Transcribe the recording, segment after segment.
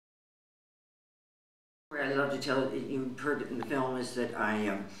What I love to tell, you heard it in the film, is that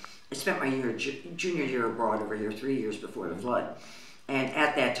I spent my junior year abroad over here 3 years before the flood. And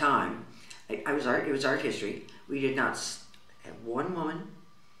at that time, it was art history. We did not have one woman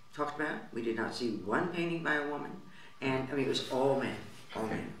talked about. We did not see one painting by a woman. And I mean, it was all men, all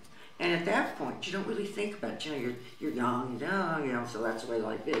men. And at that point, you don't really think about it. You know, you're young, you know, so that's the way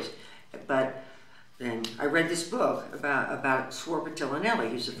life is. But then I read this book about Suor Plautilla Nelli,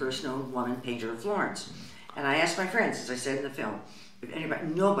 who's the first known woman painter of Florence. And I asked my friends, as I said in the film, if anybody,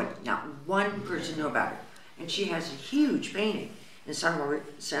 nobody, not one person knew about her. And she has a huge painting in San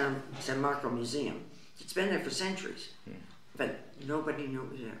Marco Museum. It's been there for centuries, but nobody knew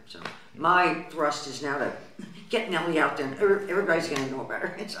it was there. So my thrust is now to get Nelli out there, and everybody's going to know about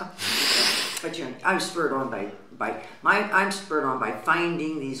her. So, but you know, I'm spurred on by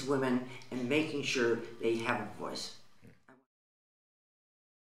finding these women and making sure they have a voice.